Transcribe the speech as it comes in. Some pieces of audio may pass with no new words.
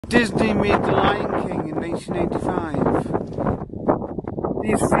Disney made The Lion King in 1985.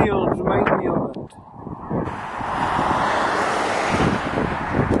 These fields remind me of it.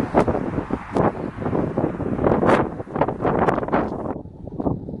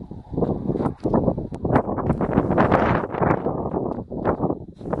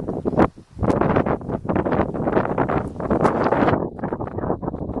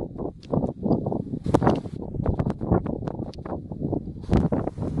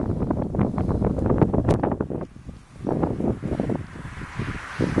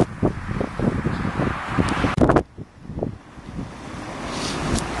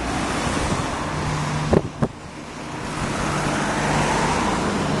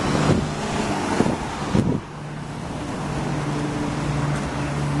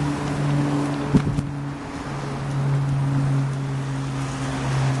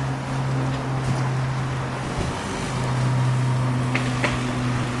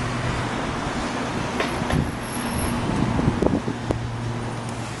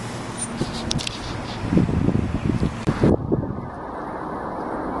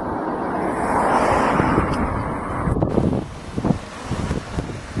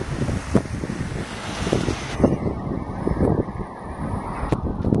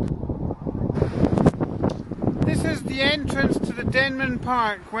 This is the entrance to the Denman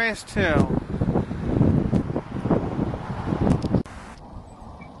Park, West Hill.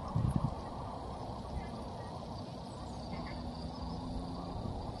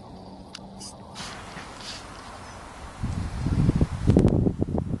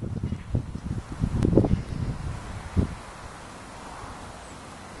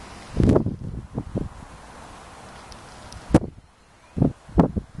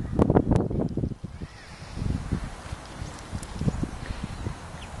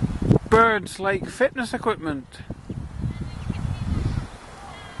 Birds like fitness equipment.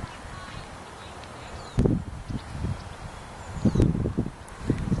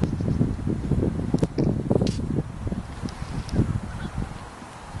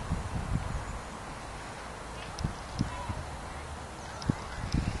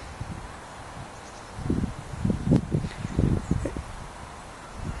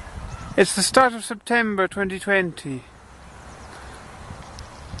 It's the start of September 2020.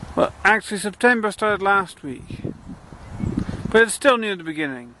 Well, actually September started last week, but it's still near the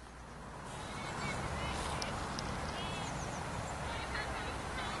beginning.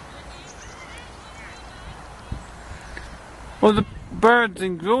 Well, the bird's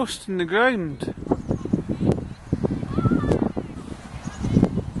engrossed in the ground.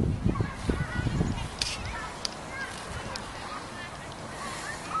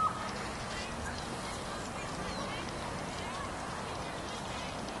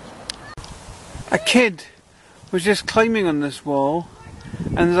 A kid was just climbing on this wall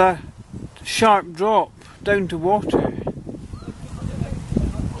and there's a sharp drop down to water.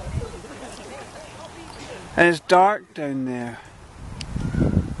 And it's dark down there.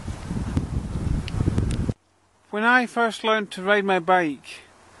 When I first learned to ride my bike,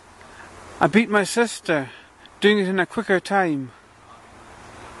 I beat my sister doing it in a quicker time.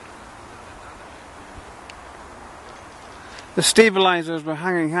 The stabilizers were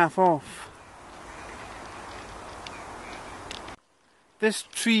hanging half off. This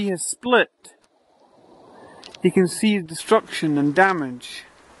tree has split. You can see destruction and damage.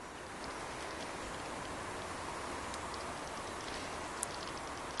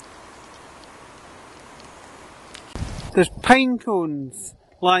 There's pine cones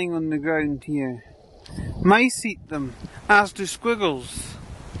lying on the ground here. Mice eat them, as do squirrels.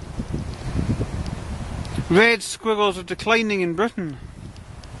 Red squirrels are declining in Britain.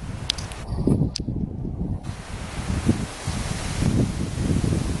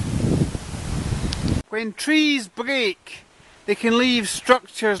 When trees break, they can leave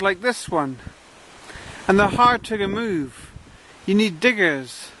structures like this one, and they're hard to remove. You need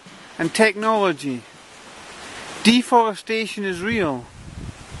diggers and technology. Deforestation is real.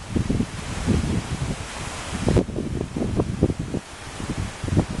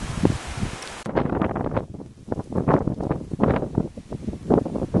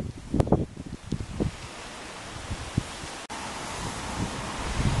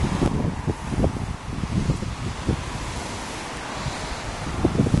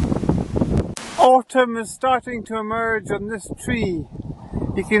 Autumn is starting to emerge on this tree.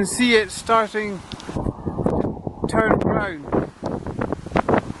 You can see it starting to turn brown.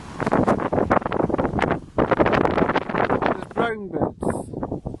 There's brown bits.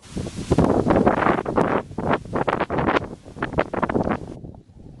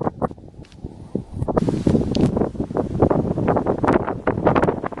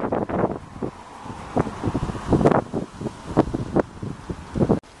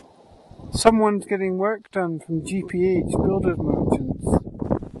 Someone's getting work done from GPH Builders Merchants.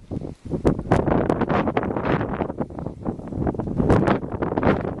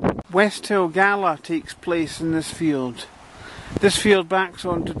 Westhill Gala takes place in this field. This field backs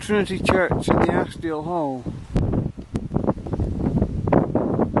onto Trinity Church and the Ashdale Hall.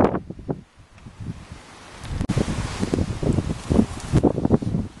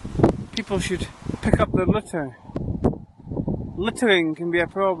 People should pick up their litter. Littering can be a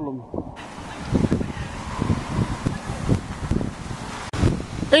problem.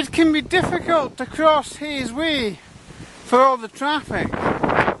 It can be difficult to cross Hayes Way for all the traffic.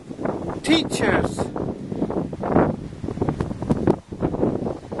 Teachers.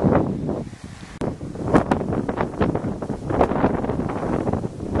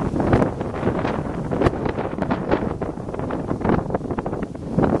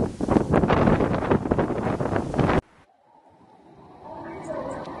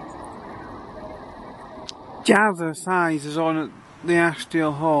 Jazzercise is on at the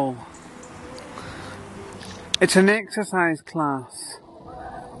Ashdale Hall. It's an exercise class,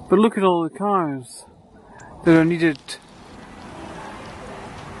 but look at all the cars that are needed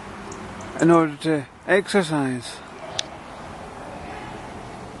in order to exercise.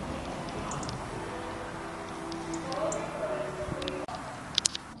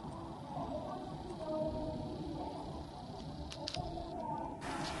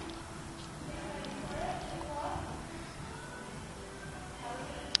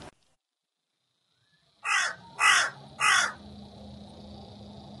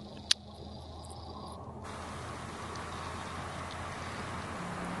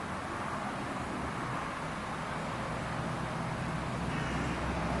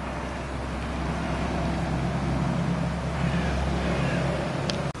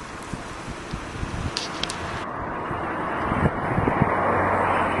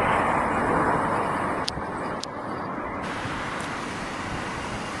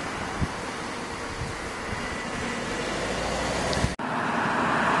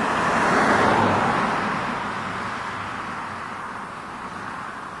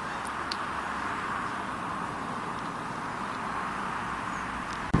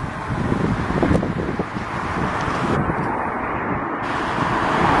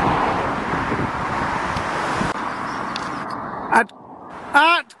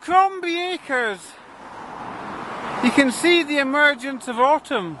 At Crombie Acres, you can see the emergence of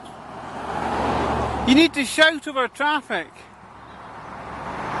autumn. You need to shout over traffic.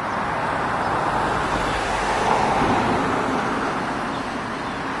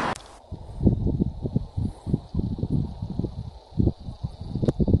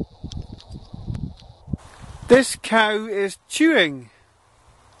 This cow is chewing.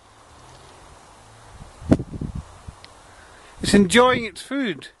 It's enjoying its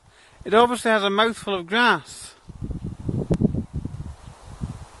food. It obviously has a mouthful of grass.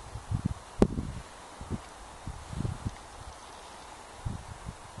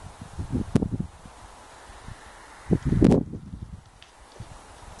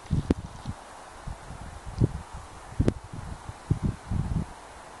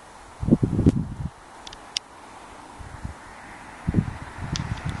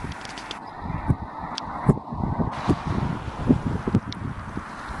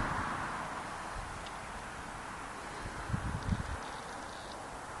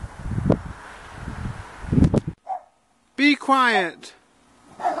 Be quiet.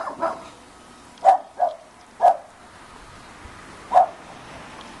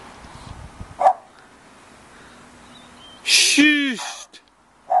 Shh.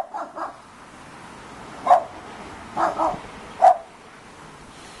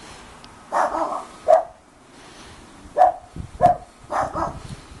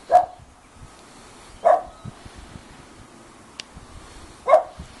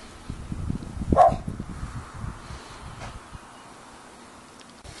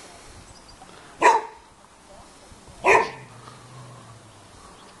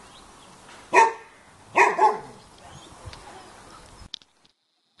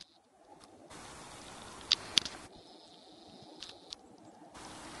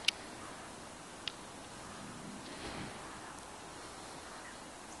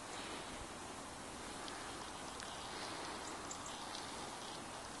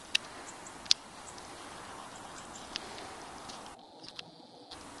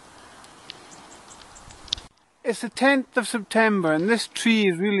 It's the 10th of September and this tree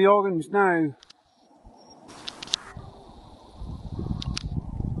is really orange now.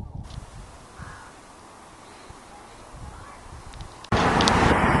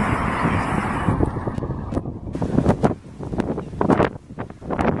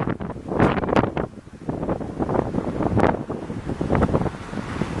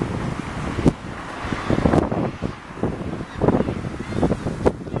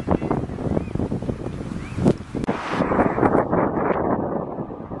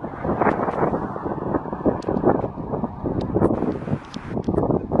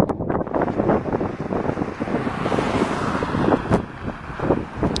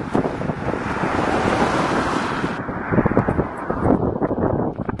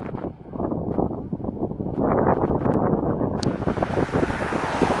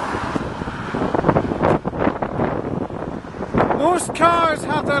 Most cars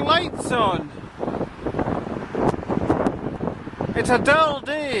have their lights on. It's a dull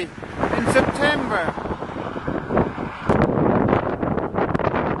day in September.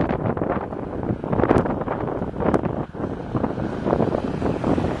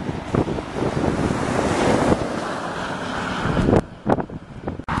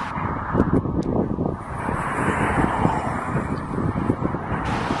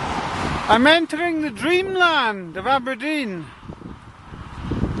 I'm entering the dreamland of Aberdeen.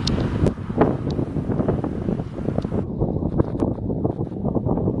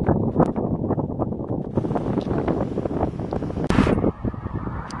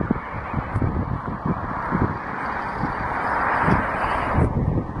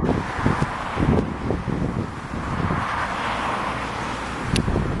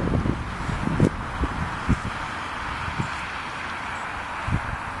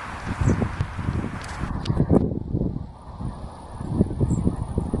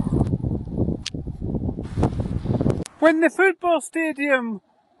 When the football stadium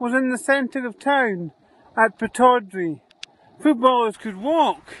was in the centre of town at Pittodrie, footballers could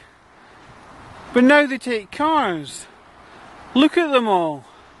walk, but now they take cars. Look at them all.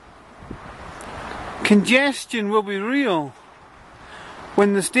 Congestion will be real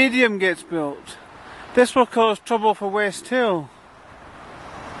when the stadium gets built. This will cause trouble for Westhill.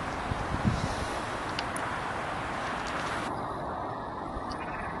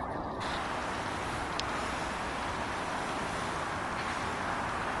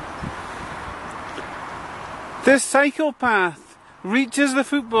 This cycle path reaches the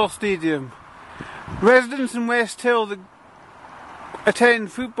football stadium. Residents in Westhill that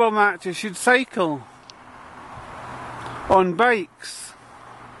attend football matches should cycle on bikes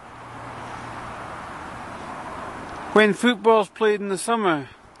when football's played in the summer.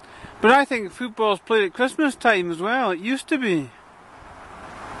 But I think football's played at Christmas time as well. It used to be.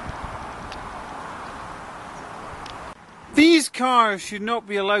 These cars should not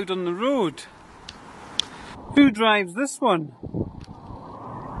be allowed on the road. Who drives this one?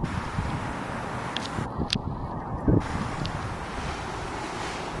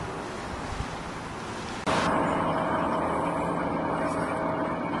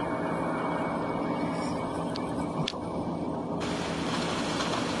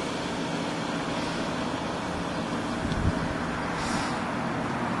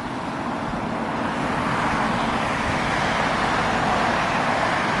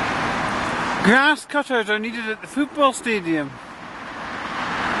 Grass cutters are needed at the football stadium.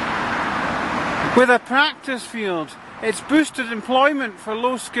 With a practice field, it's boosted employment for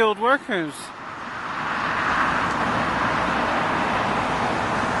low-skilled workers.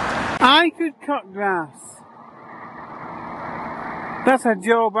 I could cut grass. That's a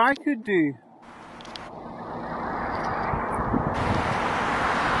job I could do.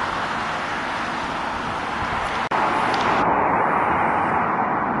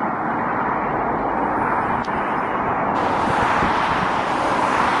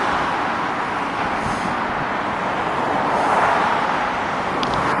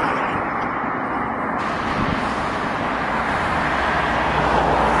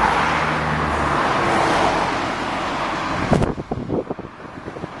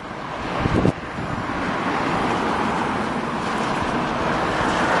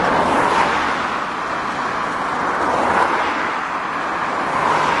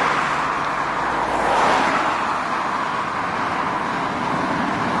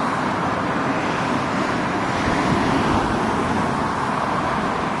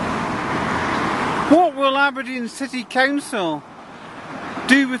 What will Aberdeen City Council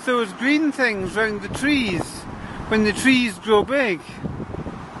do with those green things round the trees when the trees grow big?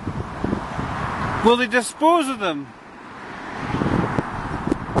 Will they dispose of them?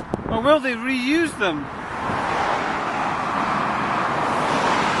 Or will they reuse them?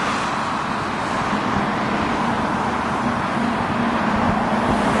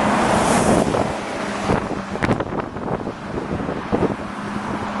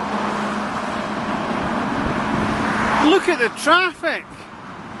 Look at the traffic!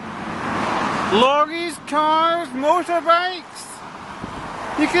 Lorries, cars, motorbikes.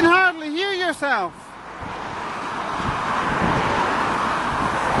 You can hardly hear yourself.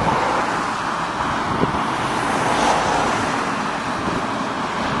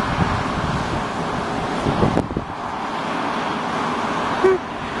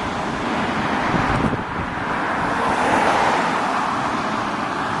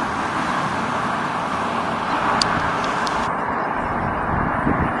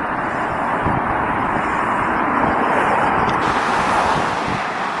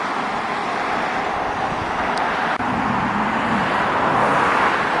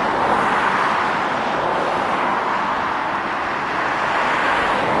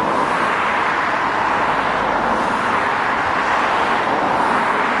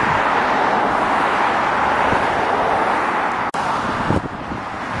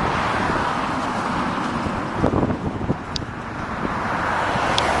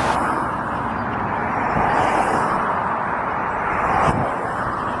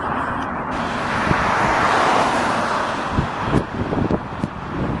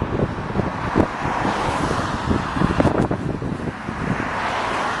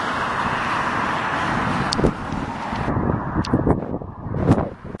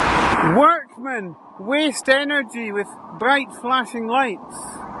 firemen waste energy with bright flashing lights.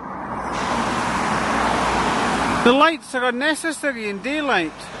 The lights are unnecessary in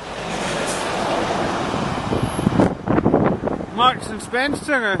daylight. Marks and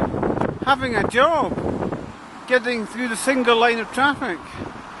Spencer are having a job getting through the single line of traffic.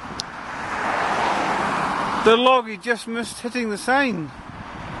 The lorry just missed hitting the sign.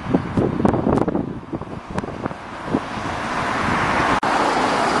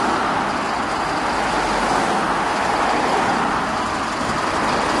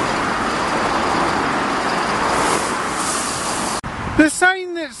 The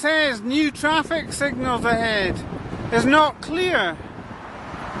sign that says new traffic signals ahead is not clear.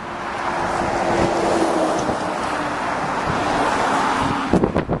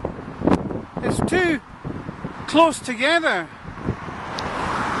 It's too close together.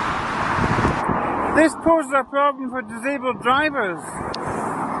 This poses a problem for disabled drivers.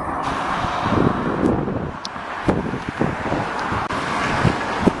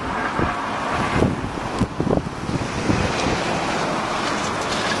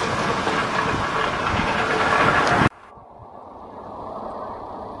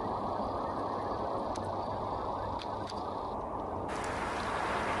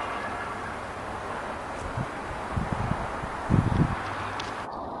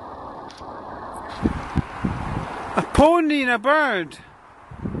 A pony and a bird.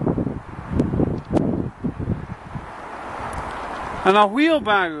 And a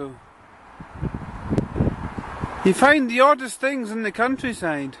wheelbarrow. You find the oddest things in the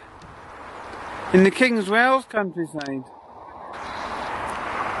countryside. In the King's Wells countryside.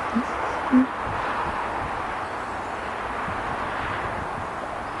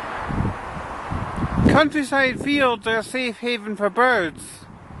 Countryside fields are a safe haven for birds.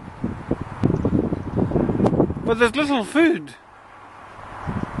 But there's little food.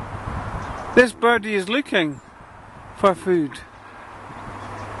 This birdie is looking for food.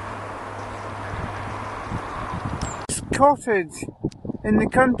 This cottage in the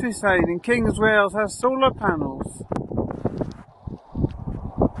countryside in King's Wells has solar panels.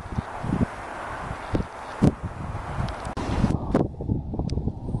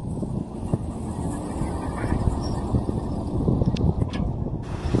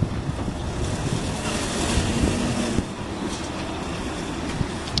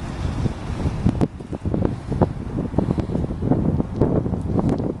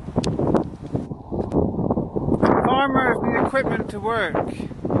 Farmers need equipment to work.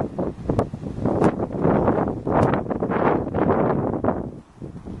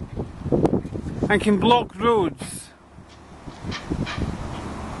 And can block roads.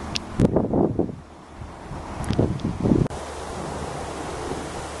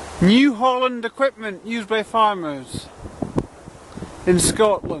 New Holland equipment used by farmers in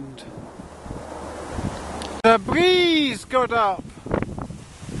Scotland. The breeze got up.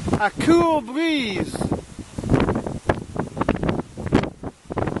 A cool breeze.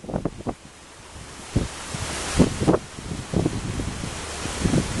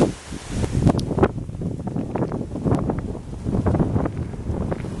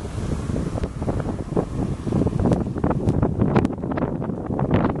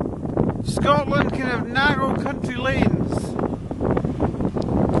 Scotland can have narrow country lanes.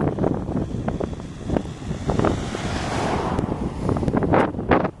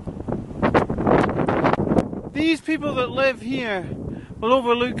 These people that live here will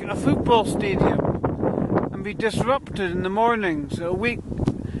overlook a football stadium and be disrupted in the mornings. They'll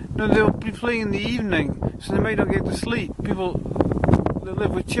be playing in the evening, so they might not get to sleep. People that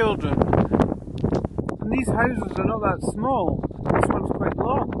live with children. And these houses are not that small. This one's quite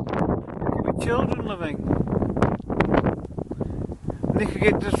long. Children living. They could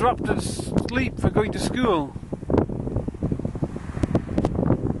get disrupted sleep for going to school.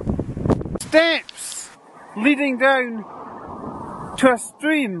 Steps leading down to a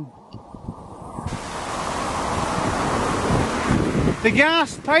stream. The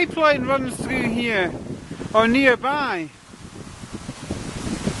gas pipeline runs through here or nearby.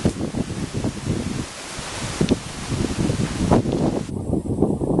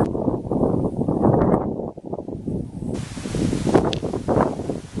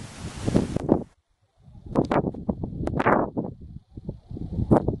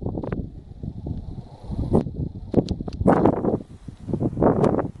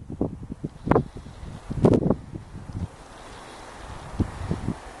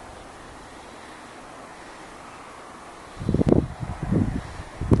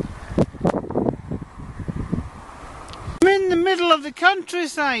 In the middle of the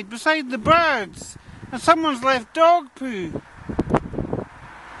countryside beside the birds and someone's left dog poo.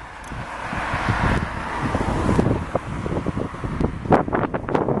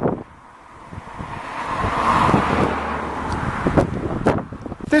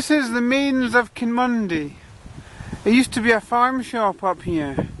 This is the Mains of Kinmundy. It used to be a farm shop up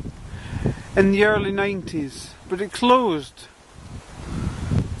here in the early 90s, but it closed.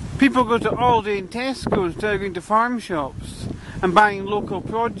 People go to Aldi and Tesco instead of going to farm shops and buying local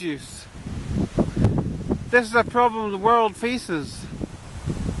produce. This is a problem the world faces.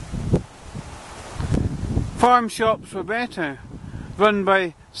 Farm shops were better, run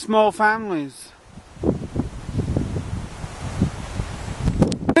by small families.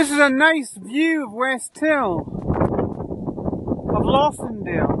 This is a nice view of Westhill, of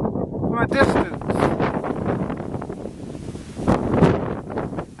Lossendale, from a distance.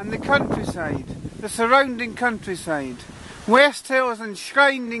 And the countryside, the surrounding countryside. Westhill is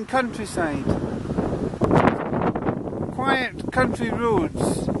enshrined in countryside. Quiet country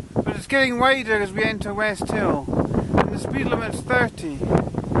roads, but it's getting wider as we enter Westhill, and the speed limit's 30.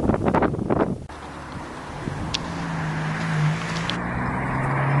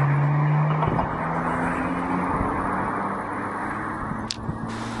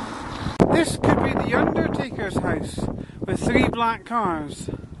 This could be the undertaker's house with 3 black cars.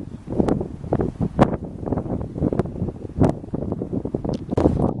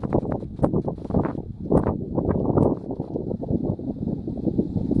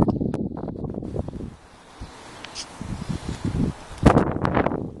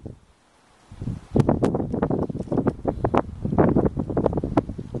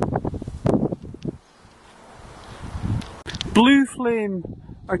 Blue Flame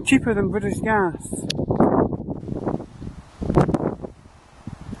are cheaper than British Gas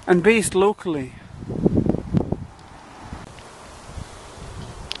and based locally.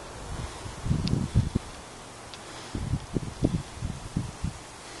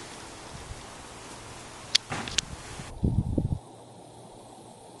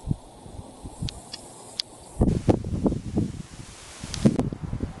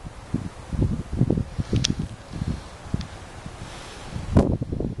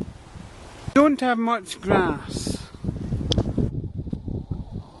 Don't have much grass.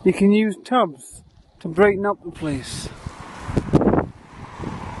 You can use tubs to brighten up the place.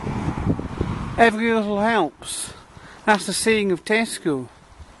 Every little helps. That's the saying of Tesco.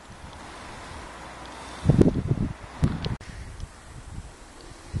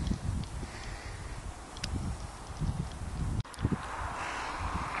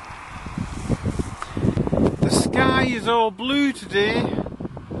 The sky is all blue today.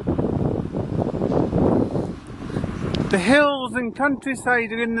 The hills and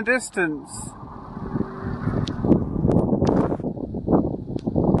countryside are in the distance.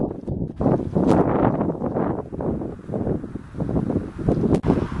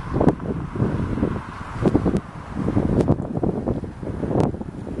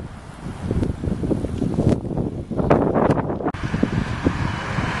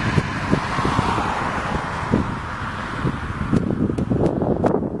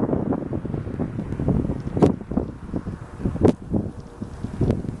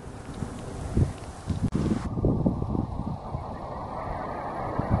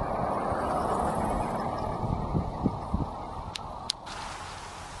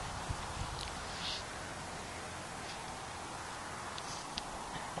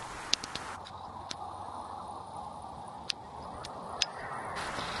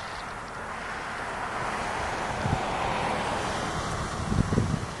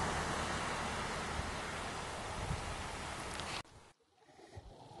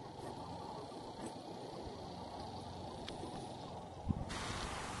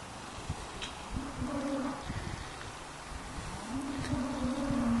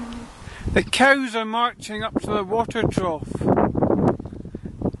 The cows are marching up to the water trough.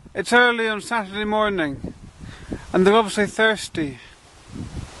 It's early on Saturday morning and they're obviously thirsty.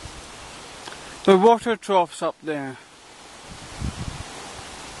 The water trough's up there.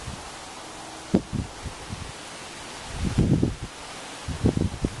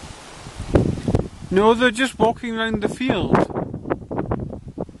 No, they're just walking around the field.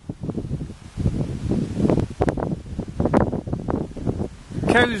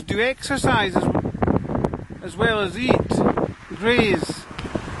 Cows do exercise as well as eat, graze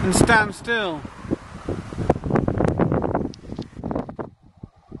and stand still.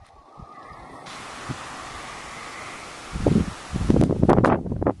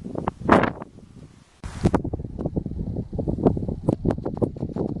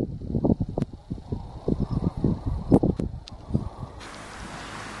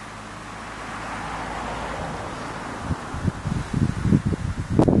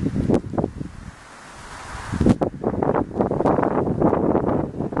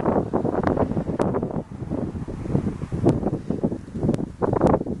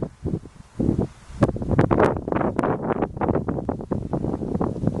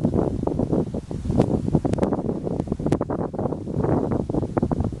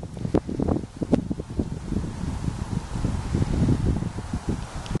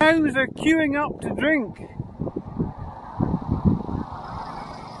 Cows are queuing up to drink.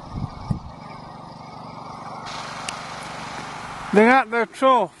 They're at their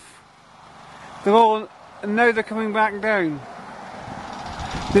trough. And now they're coming back down.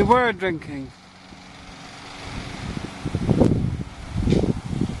 They were drinking.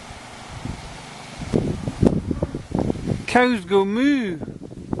 Cows go moo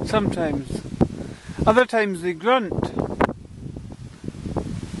sometimes. Other times they grunt.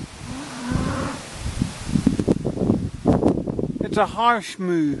 It's a harsh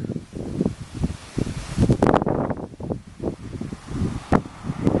moo.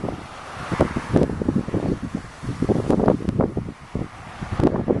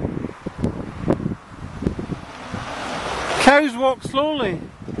 Cows walk slowly.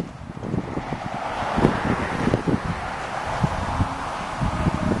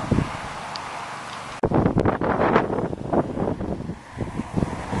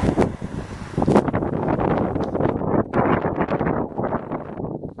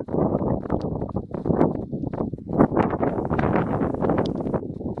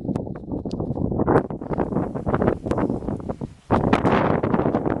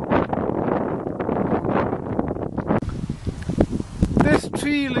 This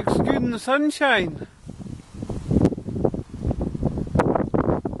tree looks good in the sunshine.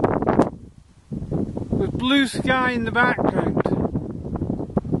 With blue sky in the background.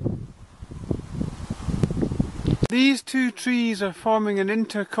 These two trees are forming an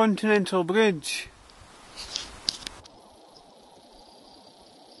intercontinental bridge.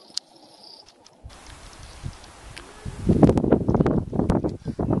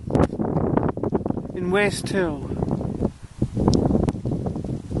 In Westhill.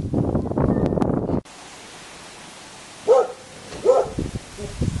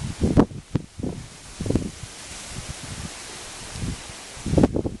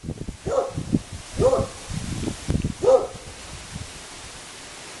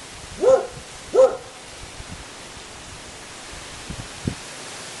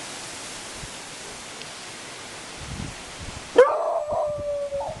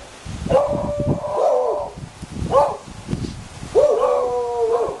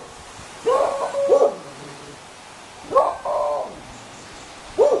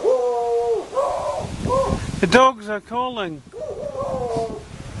 The dogs are calling.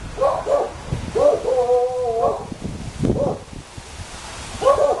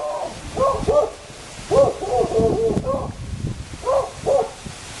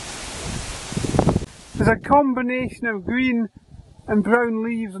 There's a combination of green and brown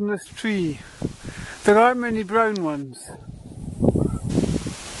leaves on this tree. There aren't many brown ones.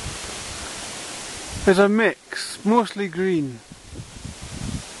 There's a mix, mostly green.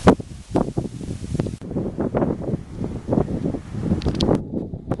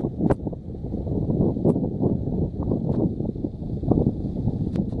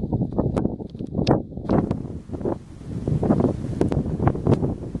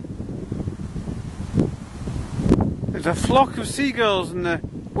 There's a flock of seagulls in the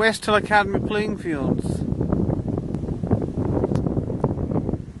Westhill Academy playing fields.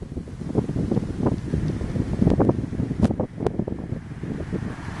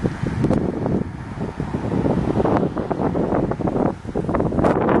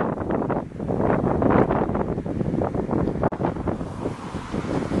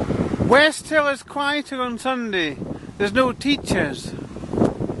 Westhill is quieter on Sunday. There's no teachers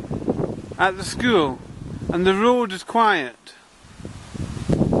at the school and the road is quiet.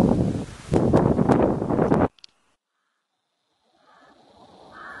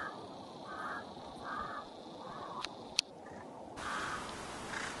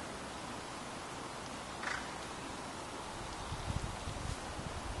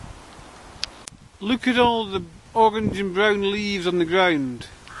 Look at all the orange and brown leaves on the ground.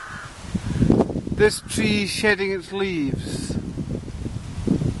 This tree shedding its leaves.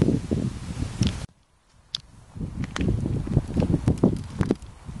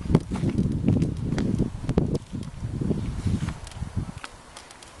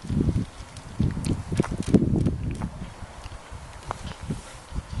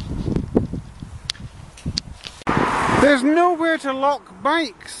 There's nowhere to lock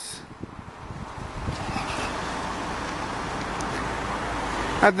bikes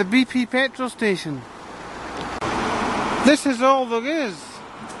at the BP petrol station. This is all there is.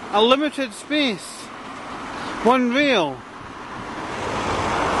 A limited space. One rail.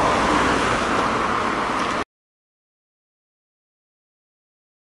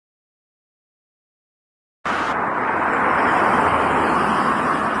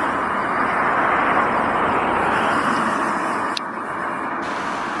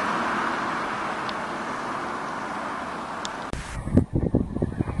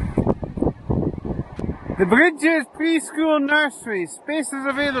 The Bridges Preschool Nursery. Spaces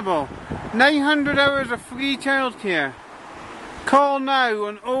available. 900 hours of free childcare. Call now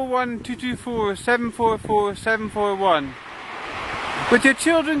on 01224 744 741. With your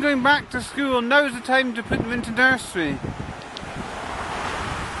children going back to school, now's the time to put them into nursery.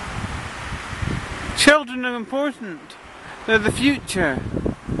 Children are important. They're the future.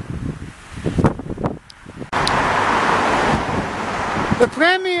 The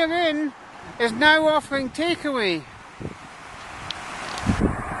Premier Inn is now offering takeaway.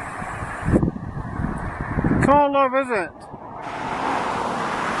 Call or visit.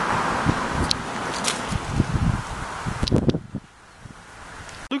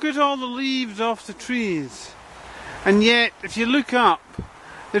 Look at all the leaves off the trees. And yet, if you look up,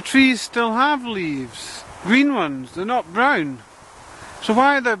 the trees still have leaves. Green ones, they're not brown. So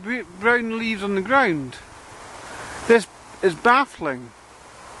why are there brown leaves on the ground? This is baffling.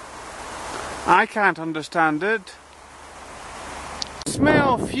 I can't understand it.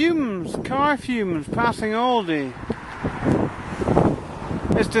 Smell fumes, car fumes passing all day.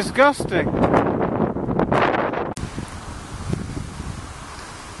 It's disgusting.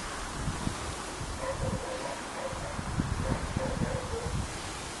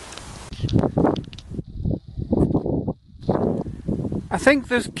 I think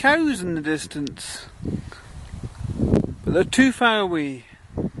there's cows in the distance, but they're too far away.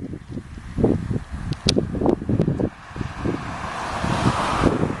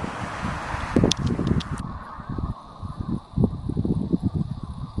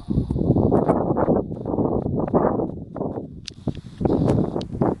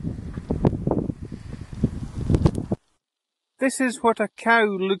 This is what a cow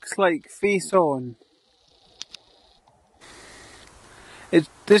looks like face on.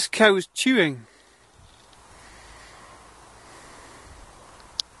 This cow is chewing.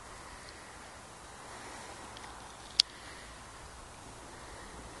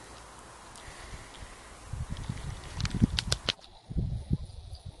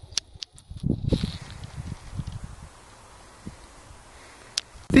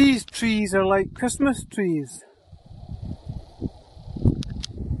 These trees are like Christmas trees.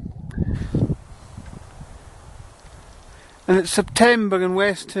 And it's September in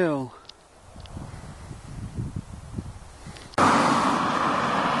Westhill.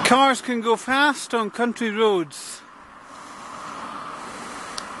 Cars can go fast on country roads.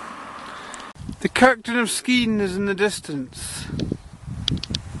 The Kirkton of Skene is in the distance.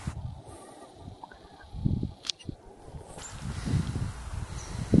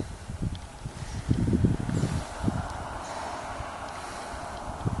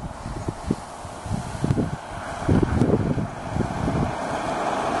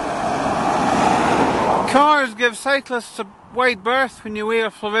 Cars give cyclists a wide berth when you wear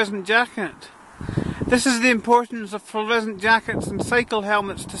a fluorescent jacket. This is the importance of fluorescent jackets and cycle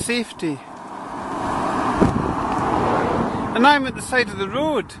helmets to safety. And I'm at the side of the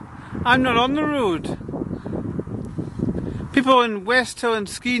road. I'm not on the road. People in Westhill and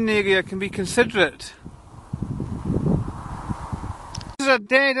Skene area can be considerate. This is a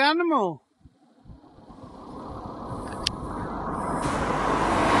dead animal.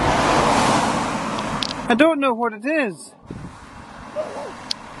 I don't know what it is.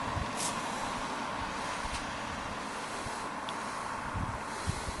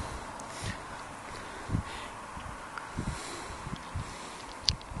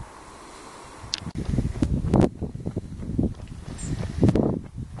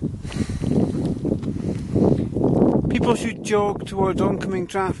 People should jog towards oncoming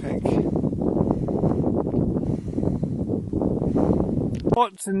traffic.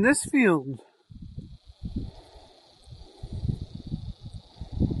 What's in this field?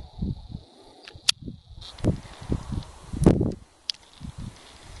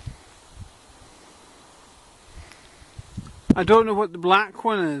 I don't know what the black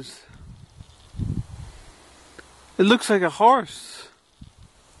one is. It looks like a horse.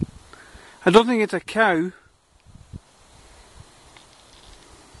 I don't think it's a cow.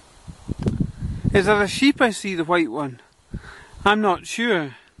 Is that a sheep I see, the white one? I'm not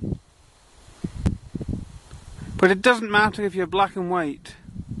sure. But it doesn't matter if you're black and white.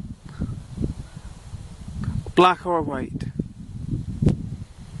 Black or white.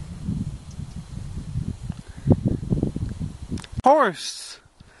 Horse!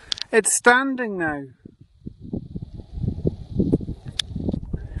 It's standing now.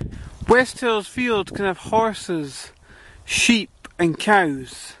 Westhill's fields can have horses, sheep and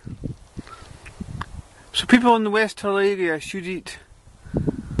cows. So people in the Westhill area should eat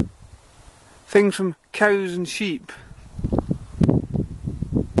things from cows and sheep.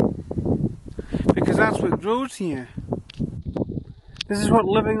 Because that's what grows here. This is what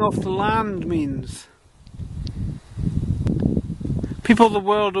living off the land means. People the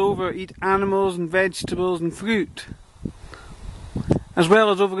world over eat animals and vegetables and fruit, as well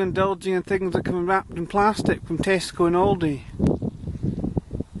as overindulging in things that come wrapped in plastic from Tesco and Aldi.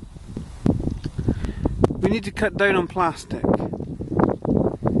 We need to cut down on plastic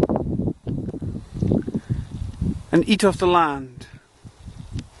and eat off the land.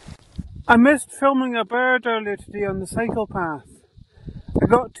 I missed filming a bird earlier today on the cycle path. I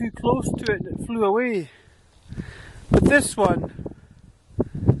got too close to it and it flew away. But this one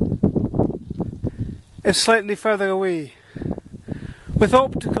is slightly further away. With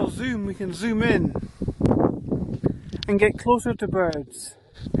optical zoom we can zoom in and get closer to birds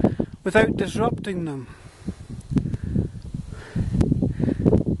without disrupting them.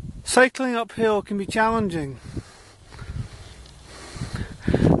 Cycling uphill can be challenging.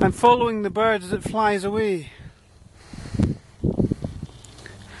 I'm following the bird as it flies away.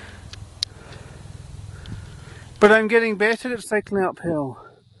 But I'm getting better at cycling uphill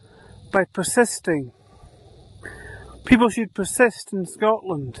by persisting. People should persist in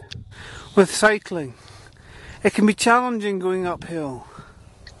Scotland with cycling. It can be challenging going uphill,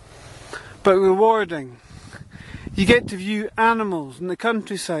 but rewarding. You get to view animals in the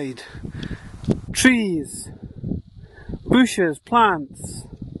countryside, trees, bushes, plants,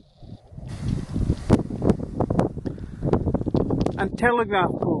 and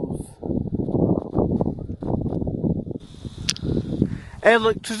telegraph poles.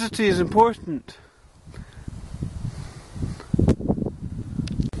 Electricity is important.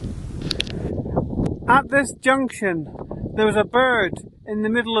 At this junction, there was a bird in the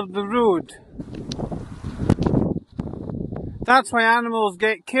middle of the road. That's why animals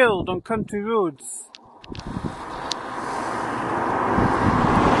get killed on country roads.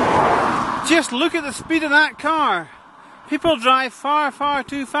 Just look at the speed of that car. People drive far, far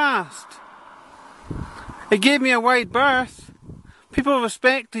too fast. It gave me a wide berth. People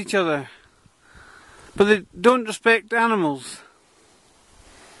respect each other, but they don't respect animals.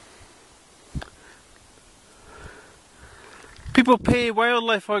 People pay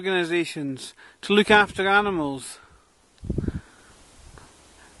wildlife organisations to look after animals.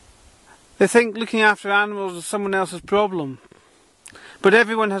 They think looking after animals is someone else's problem, but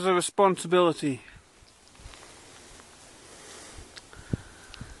everyone has a responsibility.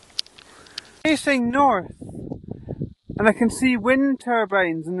 Facing north, and I can see wind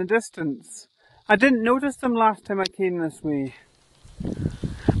turbines in the distance. I didn't notice them last time I came this way,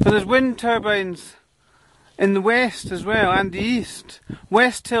 but there's wind turbines in the west as well, and the east.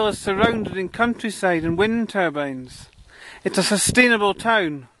 Westhill is surrounded in countryside and wind turbines. It's a sustainable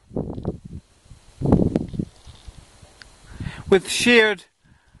town with shared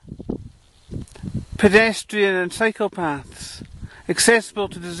pedestrian and cycle paths accessible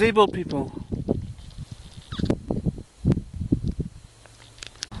to disabled people.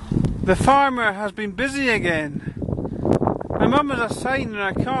 The farmer has been busy again. My mum has a sign in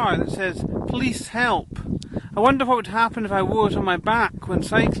her car that says, "Police help." I wonder what would happen if I wore it on my back when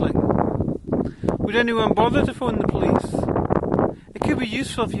cycling. Would anyone bother to phone the police? It could be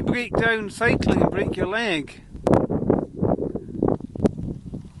useful if you break down cycling and break your leg.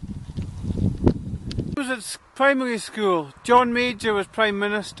 I was at primary school. John Major was Prime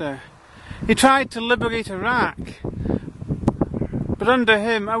Minister. He tried to liberate Iraq, but under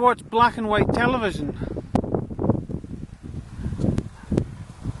him I watched black and white television.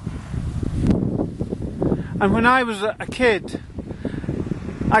 And when I was a kid,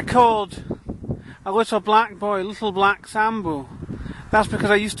 I called a little black boy Little Black Sambo. That's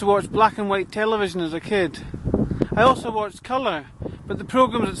because I used to watch black and white television as a kid. I also watched colour, but the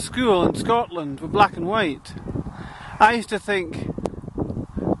programmes at school in Scotland were black and white. I used to think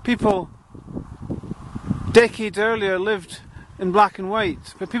people decades earlier lived in black and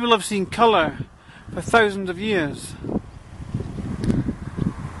white, but people have seen colour for thousands of years.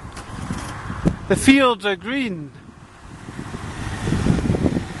 The fields are green.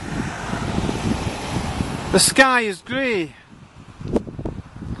 The sky is grey,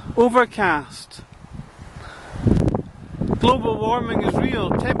 overcast. Global warming is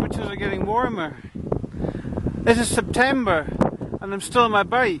real. Temperatures are getting warmer. This is September and I'm still on my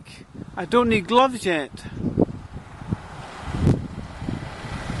bike. I don't need gloves yet.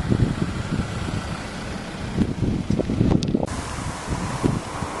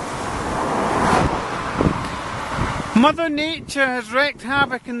 Mother Nature has wreaked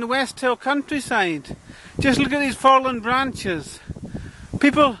havoc in the Westhill countryside. Just look at these fallen branches.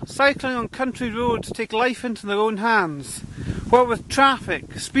 People cycling on country roads take life into their own hands. What with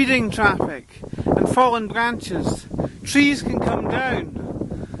traffic, speeding traffic, and and fallen branches. Trees can come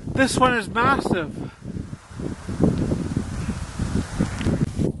down. This one is massive.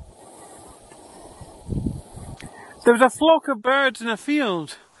 There was a flock of birds in a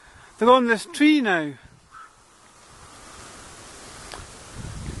field. They're on this tree now.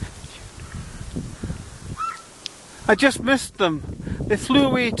 I just missed them. They flew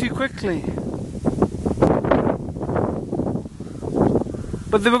away too quickly.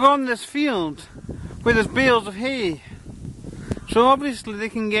 But they were on this field where there's bales of hay. So obviously they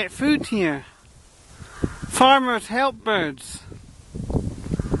can get food here. Farmers help birds.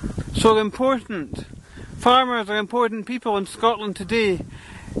 So important. Farmers are important people in Scotland today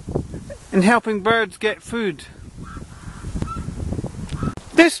in helping birds get food.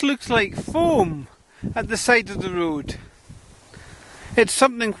 This looks like foam at the side of the road. It's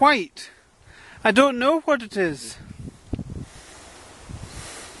something white. I don't know what it is.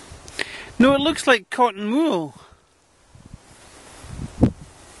 No, it looks like cotton wool.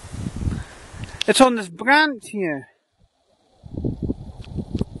 It's on this branch here.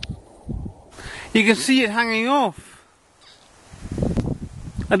 You can see it hanging off.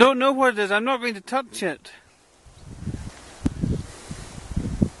 I don't know what it is. I'm not going to touch it.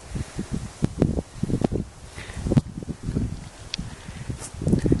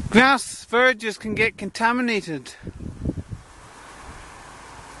 Grass verges can get contaminated.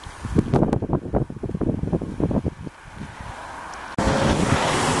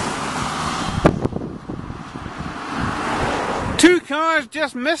 Two cars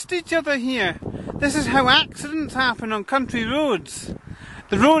just missed each other here. This is how accidents happen on country roads.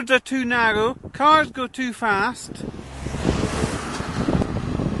 The roads are too narrow, cars go too fast.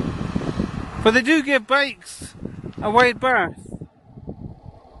 But they do give bikes a wide berth.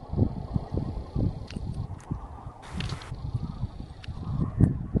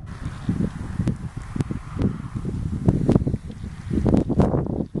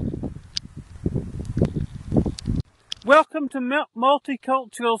 Welcome to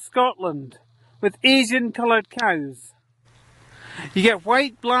multicultural Scotland with Asian coloured cows. You get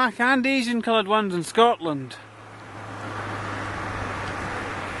white, black and Asian coloured ones in Scotland.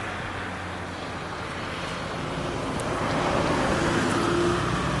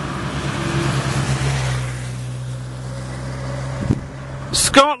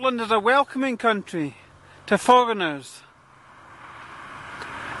 Scotland is a welcoming country to foreigners.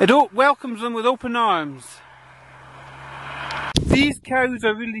 It welcomes them with open arms. These cows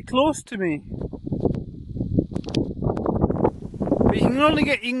are really close to me. But you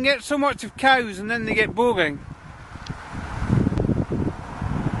can get so much of cows and then they get boring.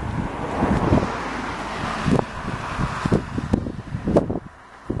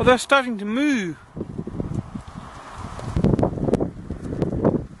 Well, they're starting to moo.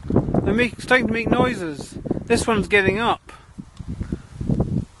 They're starting to make noises. This one's getting up.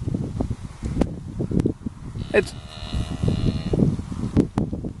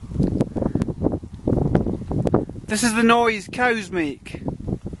 This is the noise cows make.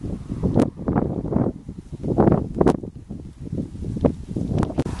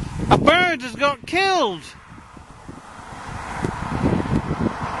 A bird has got killed!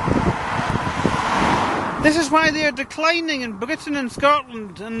 This is why they are declining in Britain and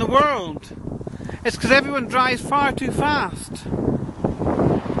Scotland and the world. It's because everyone drives far too fast.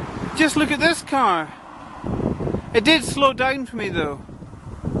 Just look at this car. It did slow down for me though.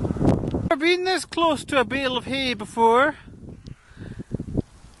 I've never been this close to a bale of hay before.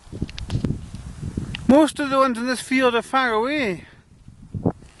 Most of the ones in this field are far away.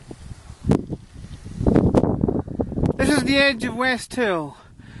 This is the edge of Westhill,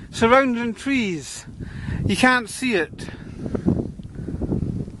 surrounded in trees. You can't see it.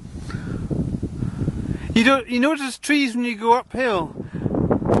 You notice trees when you go uphill.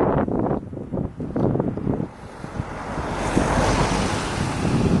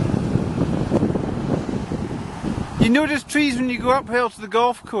 You notice trees when you go uphill to the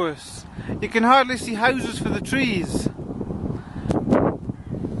golf course. You can hardly see houses for the trees.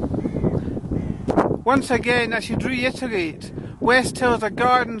 Once again, I should reiterate, Westhill is a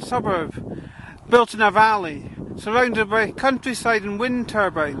garden suburb built in a valley, surrounded by countryside and wind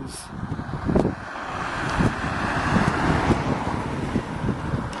turbines.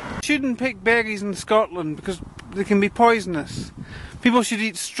 You shouldn't pick berries in Scotland because they can be poisonous. People should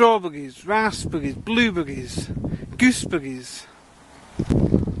eat strawberries, raspberries, blueberries, gooseberries.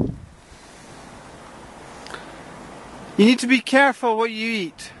 You need to be careful what you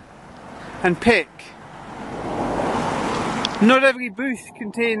eat and pick. Not every bush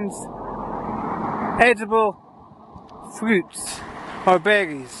contains edible fruits or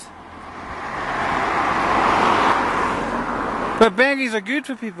berries. But berries are good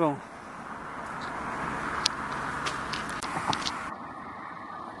for people.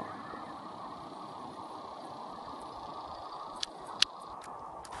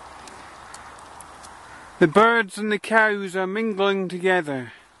 The birds and the cows are mingling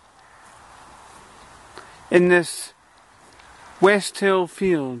together in this Westhill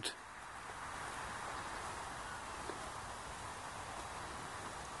field.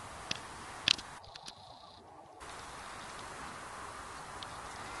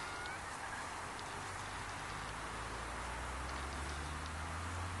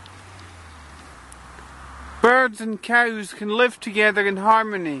 Birds and cows can live together in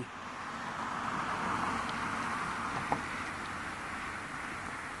harmony.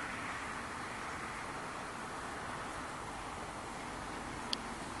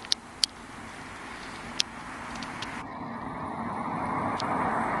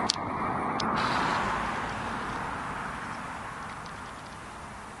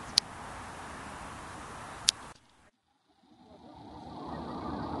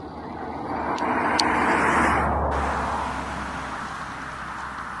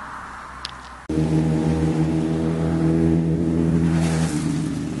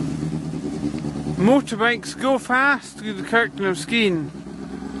 Motorbikes go fast through the curtain of Skene.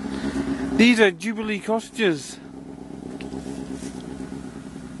 These are Jubilee cottages.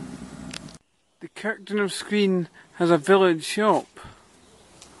 The curtain of Skene has a village shop,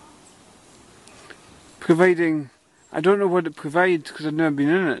 providing, I don't know what it provides because I've never been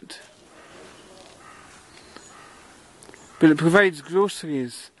in it, but it provides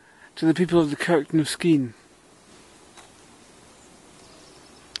groceries to the people of the curtain of Skene.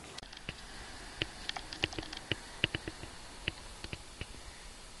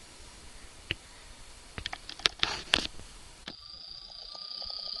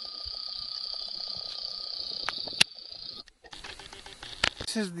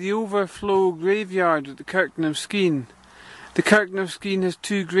 This is the overflow graveyard at the curtain of Skene. The curtain of Skene has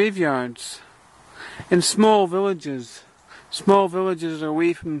two graveyards in small villages. Small villages are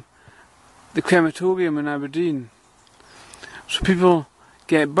away from the crematorium in Aberdeen, so people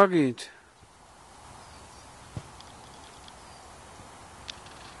get buried.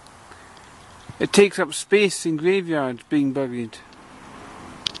 It takes up space in graveyards being buried.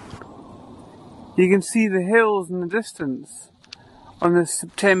 You can see the hills in the distance on this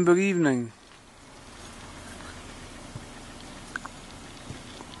September evening.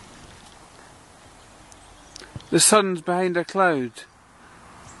 The sun's behind a cloud.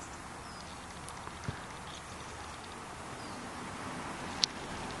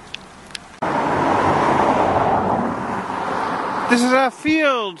 This is a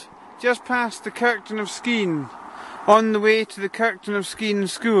field just past the curtain of Skene, on the way to the curtain of Skene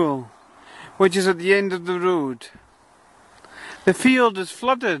school, which is at the end of the road. The field is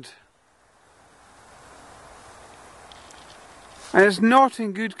flooded, and it's not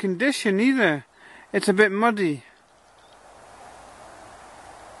in good condition either. It's a bit muddy.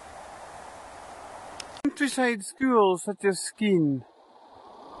 Countryside schools such as Skene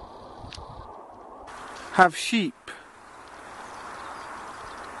have sheep.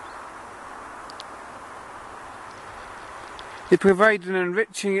 They provide an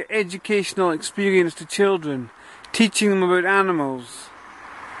enriching educational experience to children, teaching them about animals.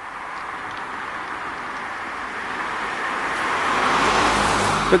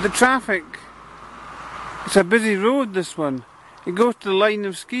 But the traffic, it's a busy road, this one. It goes to the line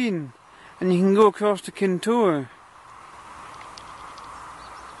of Skene and you can go across to Kintore.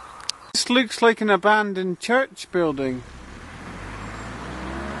 This looks like an abandoned church building.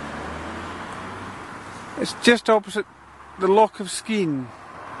 It's just opposite the Loch of Skene.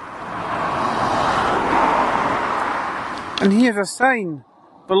 And here's a sign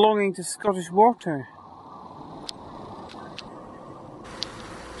belonging to Scottish Water.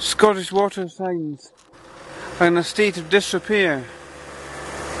 Scottish Water signs are in a state of disrepair.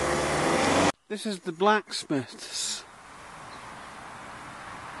 This is the blacksmiths.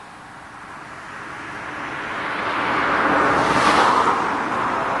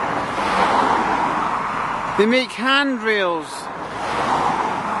 They make handrails.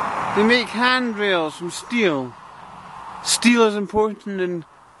 They make handrails from steel. Steel is important in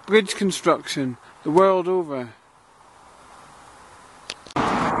bridge construction the world over.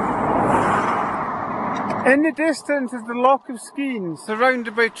 In the distance is the Loch of Skene,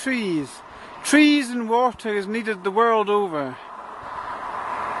 surrounded by trees. Trees and water is needed the world over.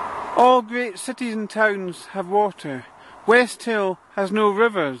 All great cities and towns have water. Westhill has no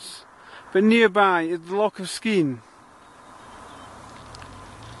rivers, but nearby is the Loch of Skene.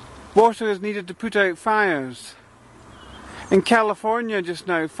 Water is needed to put out fires. In California just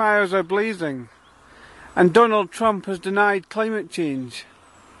now, fires are blazing, and Donald Trump has denied climate change.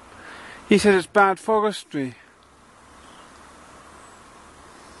 He said it's bad forestry.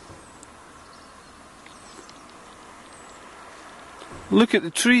 Look at the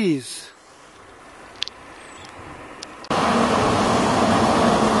trees.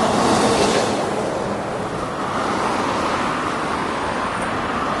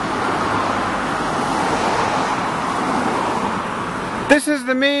 This is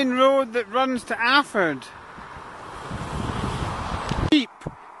the main road that runs to Afford. Sheep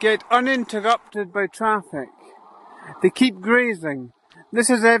get uninterrupted by traffic. They keep grazing. This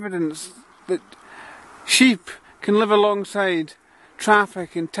is evidence that sheep can live alongside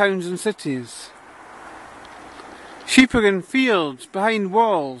traffic in towns and cities. Sheep are in fields behind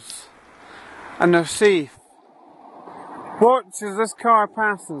walls and they're safe. Watch as this car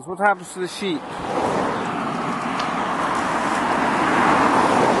passes. What happens to the sheep?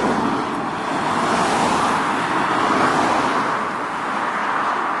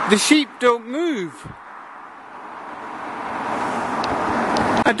 The sheep don't move.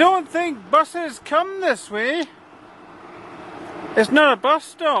 I don't think buses come this way. It's not a bus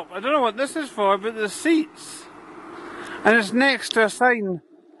stop. I don't know what this is for, but there's seats. And it's next to a sign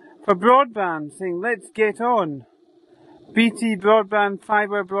for broadband saying, "Let's get on. BT broadband,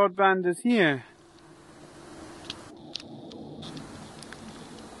 fibre broadband is here."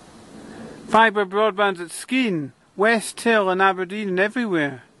 Fibre broadband's at Skene, Westhill and Aberdeen and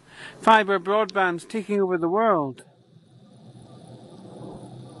everywhere. Fibre broadband's taking over the world.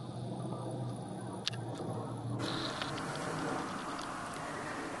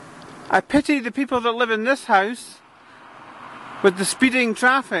 I pity the people that live in this house with the speeding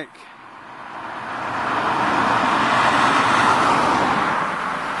traffic.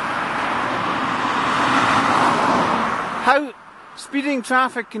 How speeding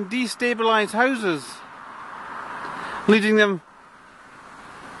traffic can destabilise houses, leading them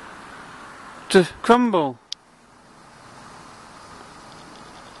to crumble.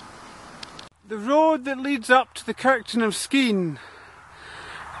 The road that leads up to the Kirkton of Skene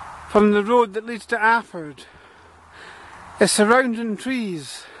from the road that leads to Afford is surrounded in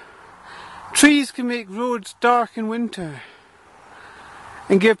trees. Trees can make roads dark in winter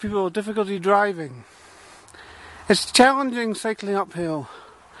and give people difficulty driving. It's challenging cycling uphill.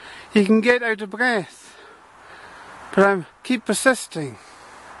 You can get out of breath, but I keep persisting.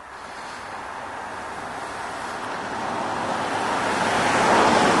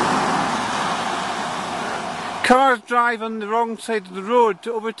 Cars drive on the wrong side of the road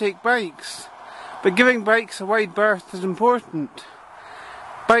to overtake bikes, but giving bikes a wide berth is important.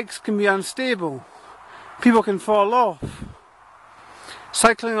 Bikes can be unstable. People can fall off.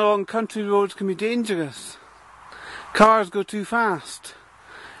 Cycling along country roads can be dangerous. Cars go too fast.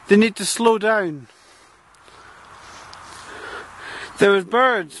 They need to slow down. There was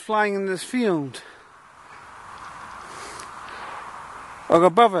birds flying in this field, or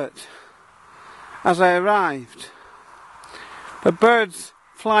above it, as I arrived. But birds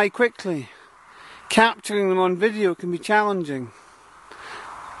fly quickly. Capturing them on video can be challenging.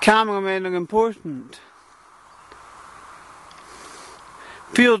 Cameramen are important.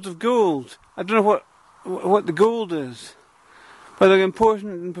 Fields of gold. I don't know what the gold is, but they're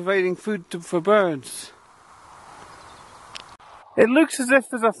important in providing food for birds. It looks as if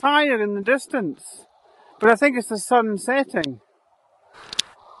there's a fire in the distance, but I think it's the sun setting.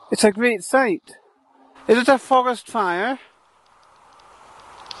 It's a great sight. Is it a forest fire?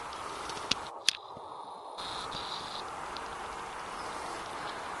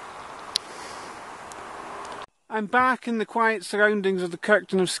 I'm back in the quiet surroundings of the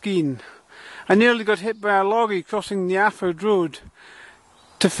Kirkton of Skene. I nearly got hit by a lorry crossing the Afford Road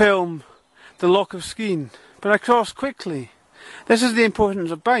to film the Loch of Skene, but I crossed quickly. This is the importance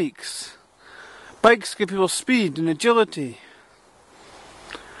of bikes. Bikes give people speed and agility.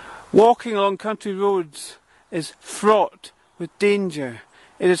 Walking along country roads is fraught with danger.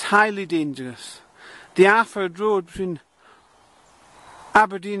 It is highly dangerous. The Afford Road between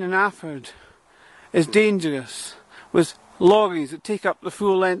Aberdeen and Afford is dangerous, with lorries that take up the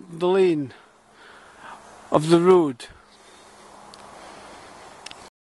full length of the lane of the road.